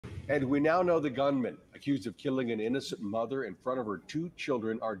And we now know the gunman accused of killing an innocent mother in front of her 2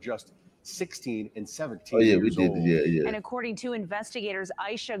 children are just 16 and 17 years old. Yeah. And according to investigators,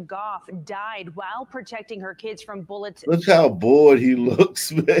 Aisha Goff died while protecting her kids from bullets. Look how bored he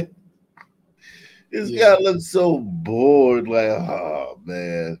looks, man. This guy looks so bored. Like, oh,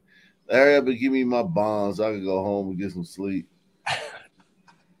 man. Hurry up and give me my bonds so I can go home and get some sleep.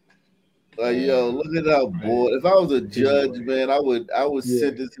 Like, yo, look at how bored. If I was a judge, man, I would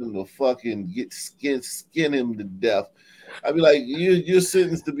sentence him to fucking skin him to death. I'd be like, you're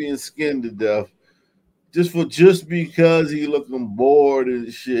sentenced to being skinned to death just because he looking bored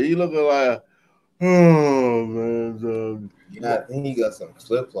and shit. He looking like, oh man. Yeah, I think he got some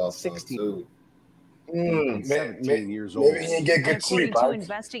flip flops on too. 17 years old. Maybe he didn't get good sleep.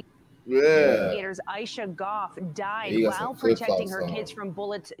 Investigators, Aisha Goff died while protecting her kids from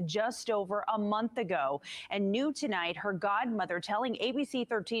bullets just over a month ago. And new tonight, her godmother telling ABC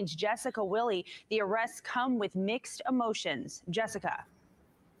 13's Jessica Willey the arrests come with mixed emotions. Jessica.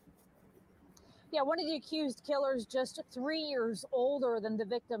 Yeah, one of the accused killers just 3 years older than the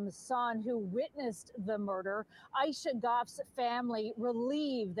victim's son who witnessed the murder. Aisha Goff's family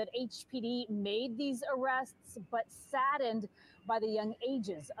relieved that HPD made these arrests, but saddened by the young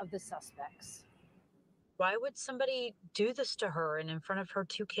ages of the suspects. Why would somebody do this to her and in front of her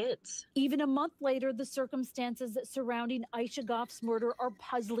 2 kids? Even a month later, the circumstances surrounding Aisha Goff's murder are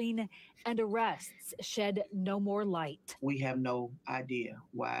puzzling, and arrests shed no more light. We have no idea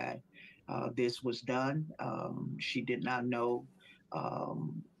why this was done. She did not know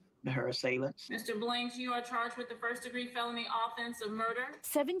her assailants. Mr. Blanks, you are charged with the first-degree felony offense of murder.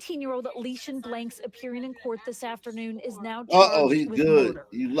 17-year-old Leishan Blanks, appearing in court this afternoon, is now charged he's with good. murder.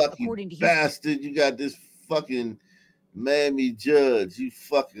 You lucky bastard. You got this fucking Mammy judge. You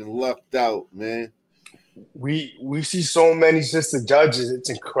fucking lucked out, man. We see so many sister judges. It's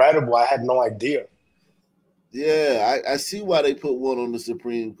incredible. I had no idea. Yeah, I see why they put one on the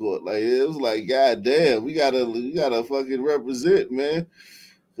Supreme Court. Like, it was like, God damn, we gotta fucking represent, man.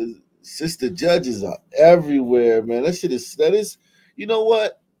 Sister judges are everywhere, man. That is, you know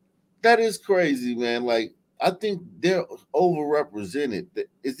what? That is crazy, man. Like, I think they're overrepresented.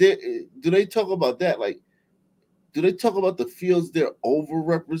 Do they talk about that? Like, do they talk about the fields they're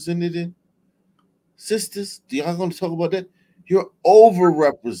overrepresented in? Sisters, do y'all gonna talk about that? You're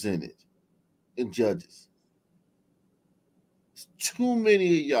overrepresented in judges. It's too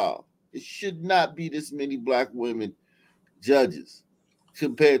many of y'all. It should not be this many black women judges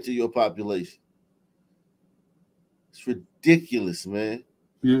compared to your population. It's ridiculous, man.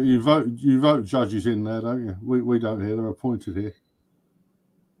 You vote judges in there, don't you? We don't here. They're appointed here.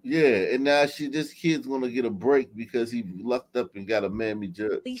 Yeah, and now this kid's gonna get a break because he lucked up and got a Mammy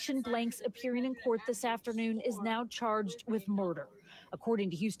judge. Leishan Blanks, appearing in court this afternoon, is now charged with murder. According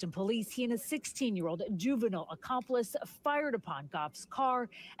to Houston police, he and a 16-year-old juvenile accomplice fired upon Goff's car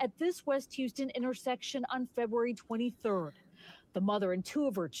at this West Houston intersection on February 23rd. The mother and 2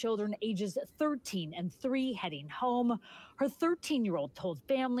 of her children, ages 13 and 3, heading home. Her 13-year-old told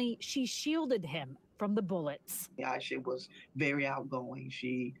family she shielded him from the bullets. Aisha was very outgoing.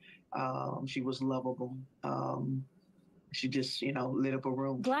 She was lovable. She just, lit up a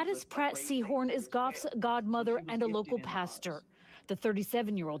room. Gladys Pratt Seahorn is Goff's godmother and a local pastor. The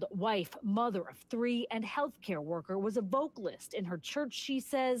 37-year-old wife, mother of 3, and healthcare worker was a vocalist in her church. She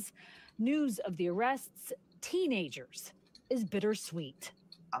says news of the arrests, teenagers, is bittersweet.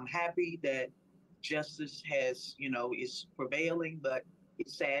 I'm happy that justice is prevailing, but it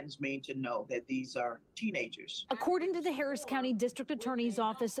saddens me to know that these are teenagers. According to the Harris County District Attorney's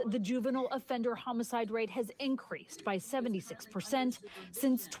Office, the juvenile offender homicide rate has increased by 76%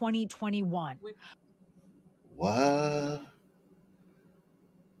 since 2021. What?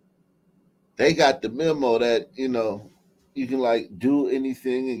 They got the memo that, you can do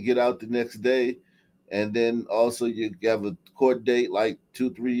anything and get out the next day. And then also you have a court date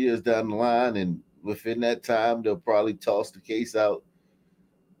 2-3 years down the line. And within that time, they'll probably toss the case out.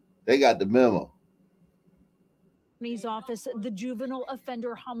 They got the memo. Attorney's office, the juvenile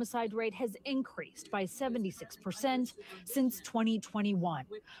offender homicide rate has increased by 76% since 2021.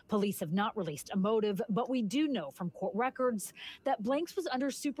 Police have not released a motive, but we do know from court records that Blanks was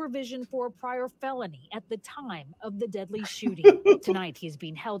under supervision for a prior felony at the time of the deadly shooting. Tonight, he is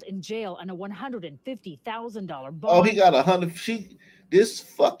being held in jail on a $150,000 bond. Oh, he got 100. This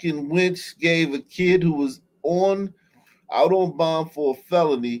fucking wench gave a kid who was out on bond for a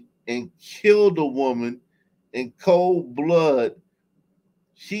felony and killed a woman in cold blood.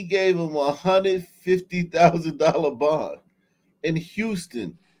 She gave him a $150,000 bond in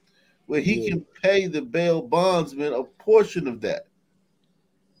Houston, where he can pay the bail bondsman a portion of that.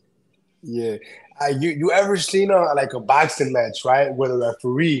 Yeah. You ever seen like a boxing match, right? Where the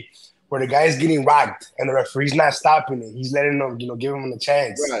referee, where the guy's getting rocked and the referee's not stopping it. He's letting them, give him a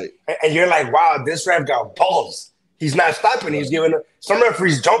chance. Right. And you're like, wow, this ref got balls. He's not stopping it. He's giving them. Some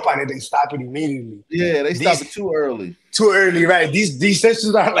referees jump on it. They stop it immediately. Yeah, they stop it too early. Too early, right? These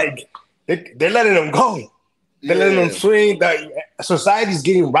sessions are like, they're letting them go. They're letting them swing. Society's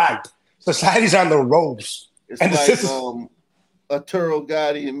getting rocked. Society's on the ropes. It's and like Arturo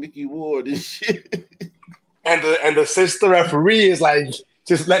Gotti and Mickey Ward and shit. And the sister referee is like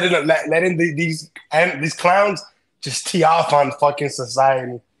just letting these clowns just tee off on fucking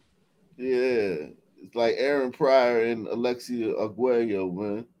society. Yeah, it's like Aaron Pryor and Alexia Arguello,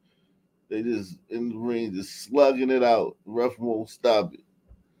 man. They just in the ring, just slugging it out. The ref won't stop it.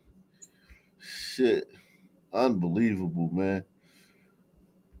 Shit, unbelievable, man.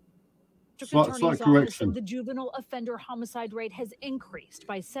 Attorney's office said the juvenile offender homicide rate has increased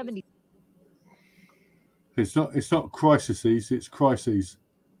by 70. It's not crises, it's crises.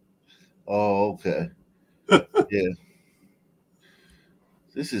 Oh, okay. Yeah.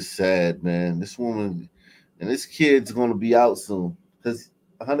 This is sad, man. This woman and this kid's gonna be out soon because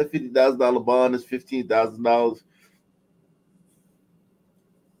 $150,000 bond is $15,000.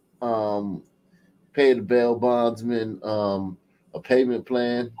 Pay the bail bondsman a payment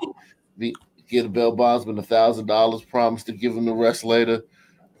plan. Get a bail bondsman $1,000. Promise to give him the rest later.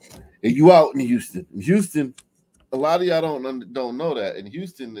 And you out in Houston. In Houston, a lot of y'all don't know that. In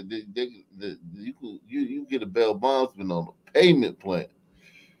Houston, you get a bail bondsman on a payment plan.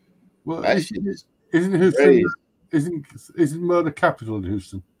 Well, that shit is isn't Houston isn't murder capital in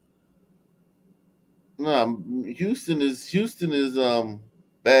Houston? No, Houston is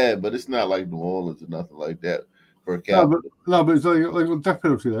bad, but it's not like New Orleans or nothing like that per capita. No, but it's like they got a death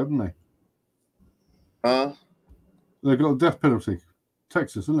penalty there, haven't they? Huh? They got a death penalty.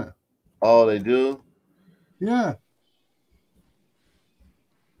 Texas, isn't it? Oh, they do? Yeah.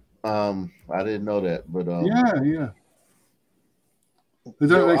 I didn't know that, but yeah. They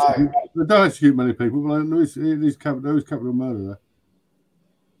don't execute many people, but there's capital murder there.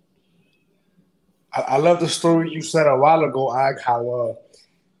 I love the story you said a while ago, Ag, how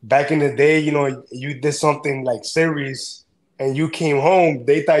back in the day, you did something like serious and you came home,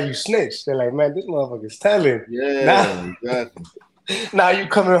 they thought you snitched. They're like, man, this motherfucker's telling. Yeah, exactly. Now you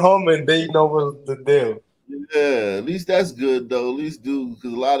coming home and they know what's the deal. Yeah, at least that's good though. At least dudes,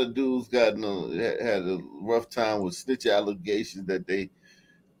 because a lot of dudes had a rough time with snitch allegations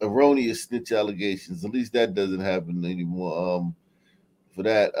erroneous snitch allegations. At least that doesn't happen anymore. For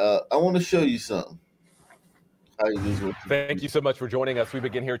that, I want to show you something. Thank you so much for joining us. We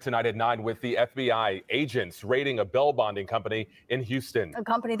begin here tonight at 9 with the FBI agents raiding a bail bonding company in Houston. A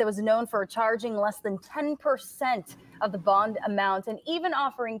company that was known for charging less than 10% of the bond amount and even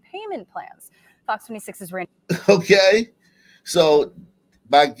offering payment plans. Fox 26's Randy. Okay, so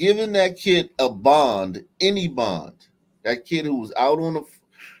by giving that kid a bond, any bond, that kid who was out on a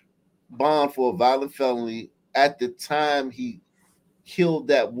bond for a violent felony at the time he killed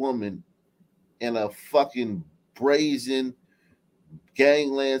that woman in a fucking brazen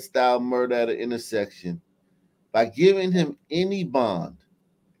gangland style murder at an intersection, by giving him any bond,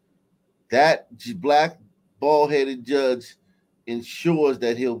 that black bald-headed judge ensures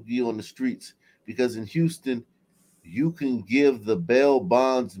that he'll be on the streets, because in Houston you can give the bail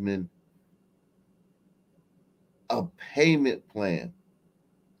bondsman a payment plan.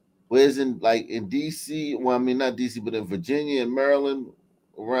 Whereas in DC, well, I mean not DC, but in Virginia and Maryland,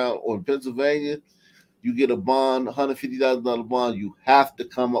 around or in Pennsylvania, you get a bond, $150,000 bond. You have to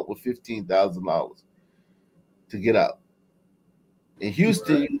come up with $15,000 to get out. In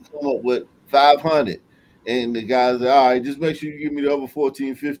Houston, you come up with $500, and the guys say, all right, just make sure you give me the other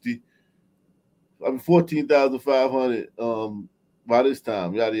 $1,450. I mean $14,500 by this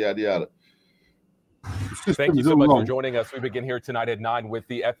time. Yada yada yada. Thank you so much for joining us. We begin here tonight at 9 with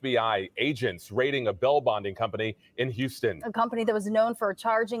the FBI agents raiding a bail bonding company in Houston. A company that was known for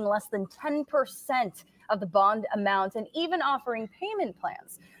charging less than 10% of the bond amount and even offering payment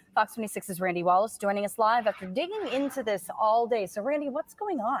plans. Fox 26's Randy Wallace joining us live after digging into this all day. So, Randy, what's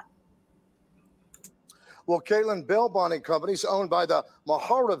going on? Well, Caitlin, bail bonding companies owned by the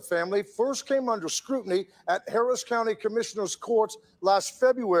Maharib family first came under scrutiny at Harris County Commissioner's Court last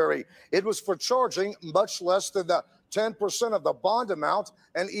February. It was for charging much less than the 10% of the bond amount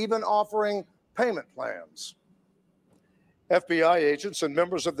and even offering payment plans. FBI agents and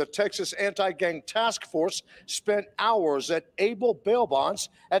members of the Texas Anti-Gang Task Force spent hours at Able Bail Bonds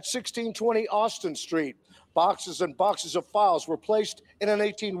at 1620 Austin Street. Boxes and boxes of files were placed in an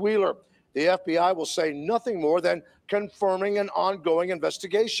 18-wheeler. The FBI will say nothing more than confirming an ongoing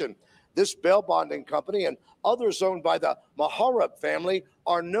investigation. This bail bonding company and others owned by the Maharab family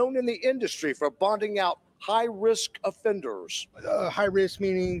are known in the industry for bonding out high-risk offenders. High risk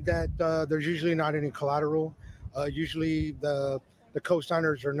meaning that there's usually not any collateral. Usually the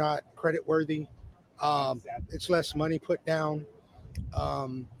co-signers are not credit worthy. It's less money put down.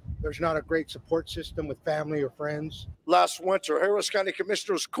 There's not a great support system with family or friends. Last winter, Harris County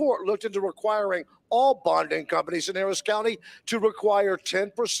Commissioner's Court looked into requiring all bonding companies in Harris County to require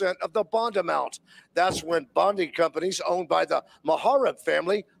 10% of the bond amount. That's when bonding companies owned by the Maharab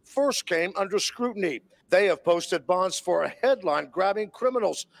family first came under scrutiny. They have posted bonds for headline-grabbing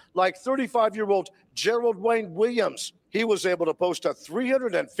criminals like 35-year-old Gerald Wayne Williams. He was able to post a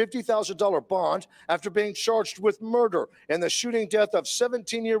 $350,000 bond after being charged with murder and the shooting death of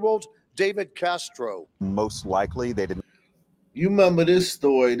 17-year-old David Castro. Most likely, they didn't. You remember this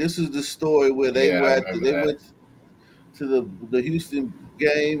story? This is the story where they went to the Houston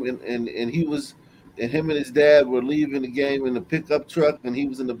game, and him and his dad were leaving the game in the pickup truck, and he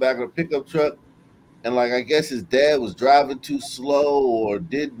was in the back of the pickup truck, and like I guess his dad was driving too slow or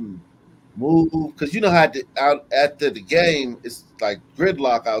didn't move, because you know how out after the game it's like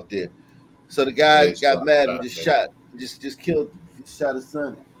gridlock out there. So the guy got mad and just killed shot his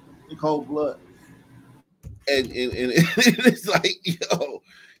son in cold blood. And it's like, yo,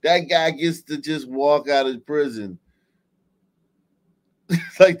 that guy gets to just walk out of prison.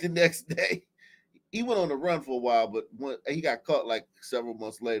 Like the next day, he went on the run for a while, but he got caught like several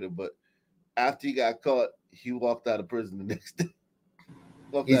months later. But after he got caught, he walked out of prison the next day.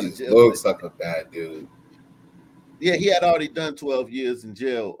 He just looks like a bad dude. Yeah, he had already done 12 years in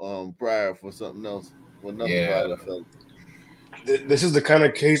jail prior for something else. Well, nothing violent. This is the kind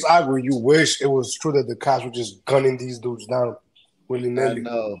of case where you wish it was true that the cops were just gunning these dudes down willy-nilly. I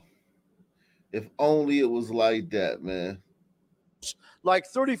know. If only it was like that, man. Like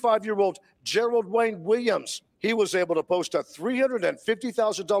 35-year-old Gerald Wayne Williams. He was able to post a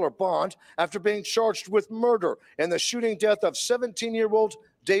 $350,000 bond after being charged with murder and the shooting death of 17-year-old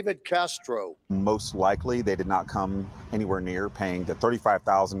David Castro. Most likely, they did not come anywhere near paying the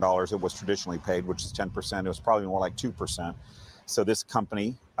 $35,000 it was traditionally paid, which is 10%. It was probably more like 2%. So this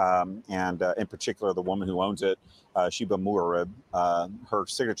company, and in particular, the woman who owns it, Sheba Muarib, her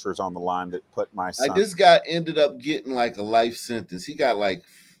signature's on the line that put my son. Like this guy ended up getting like a life sentence. He got like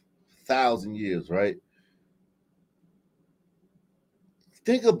 1,000 years, right?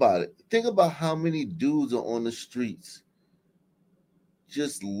 Think about it. Think about how many dudes are on the streets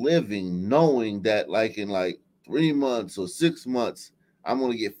just living, knowing that like in like 3 months or 6 months, I'm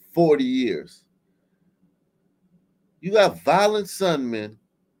going to get 40 years. You got violent sunmen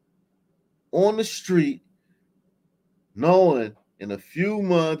on the street knowing in a few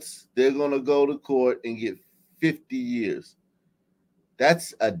months they're going to go to court and get 50 years.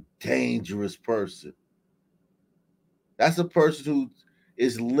 That's a dangerous person. That's a person who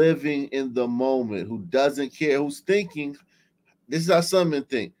is living in the moment, who doesn't care, who's thinking, this is how some men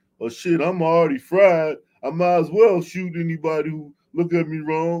think, oh shit, I'm already fried. I might as well shoot anybody who look at me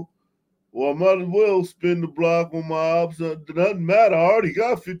wrong. Or I might as well spin the block on my ops. It doesn't matter. I already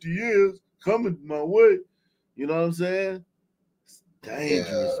got 50 years coming my way. You know what I'm saying? It's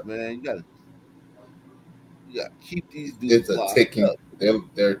dangerous, man. You gotta keep these dudes.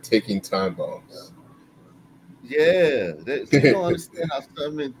 They're taking time bombs. Yeah, they don't understand how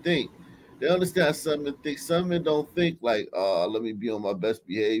some men think. They understand how some men think. Some men don't think like, let me be on my best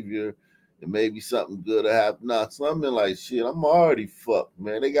behavior and maybe something good will happen. Nah, some men like, shit, I'm already fucked,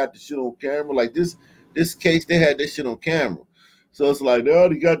 man. They got the shit on camera. Like this case, they had this shit on camera. So it's like, they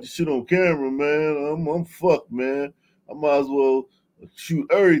already got the shit on camera, man. I'm fucked, man. I might as well shoot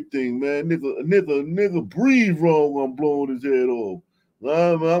everything, man. Nigga breathe wrong when I'm blowing his head off.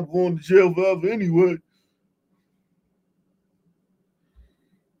 I'm going to jail forever anyway.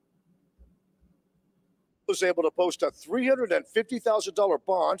 Was able to post a $350,000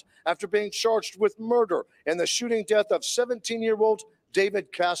 bond after being charged with murder and the shooting death of 17-year-old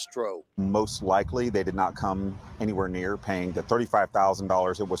David Castro. Most likely, they did not come anywhere near paying the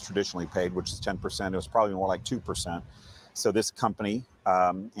 $35,000 it was traditionally paid, which is 10%. It was probably more like 2%. So this company,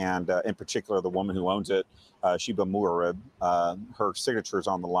 and in particular, the woman who owns it, Sheba Muarib, her signature's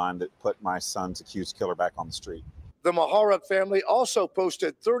on the line that put my son's accused killer back on the street. The Maharab family also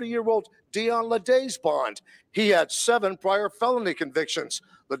posted 30-year-old Dion Leday's bond. He had 7 prior felony convictions.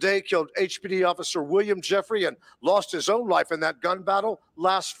 Leday killed HPD officer William Jeffrey and lost his own life in that gun battle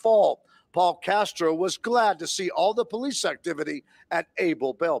last fall. Paul Castro was glad to see all the police activity at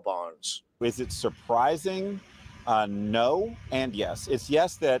Able bail bonds. Is it surprising? No and yes. It's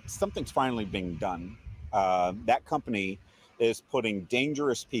yes that something's finally being done. That company is putting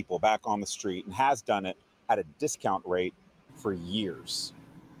dangerous people back on the street and has done it at a discount rate for years.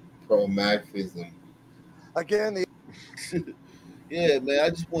 Pro-Machism. Again, yeah, man, I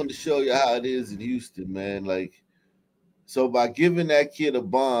just wanted to show you how it is in Houston, man. Like, so by giving that kid a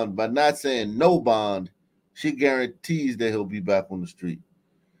bond, by not saying no bond, she guarantees that he'll be back on the street.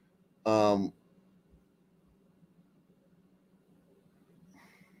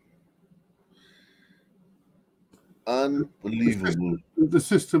 Unbelievable. The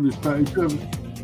system is bad.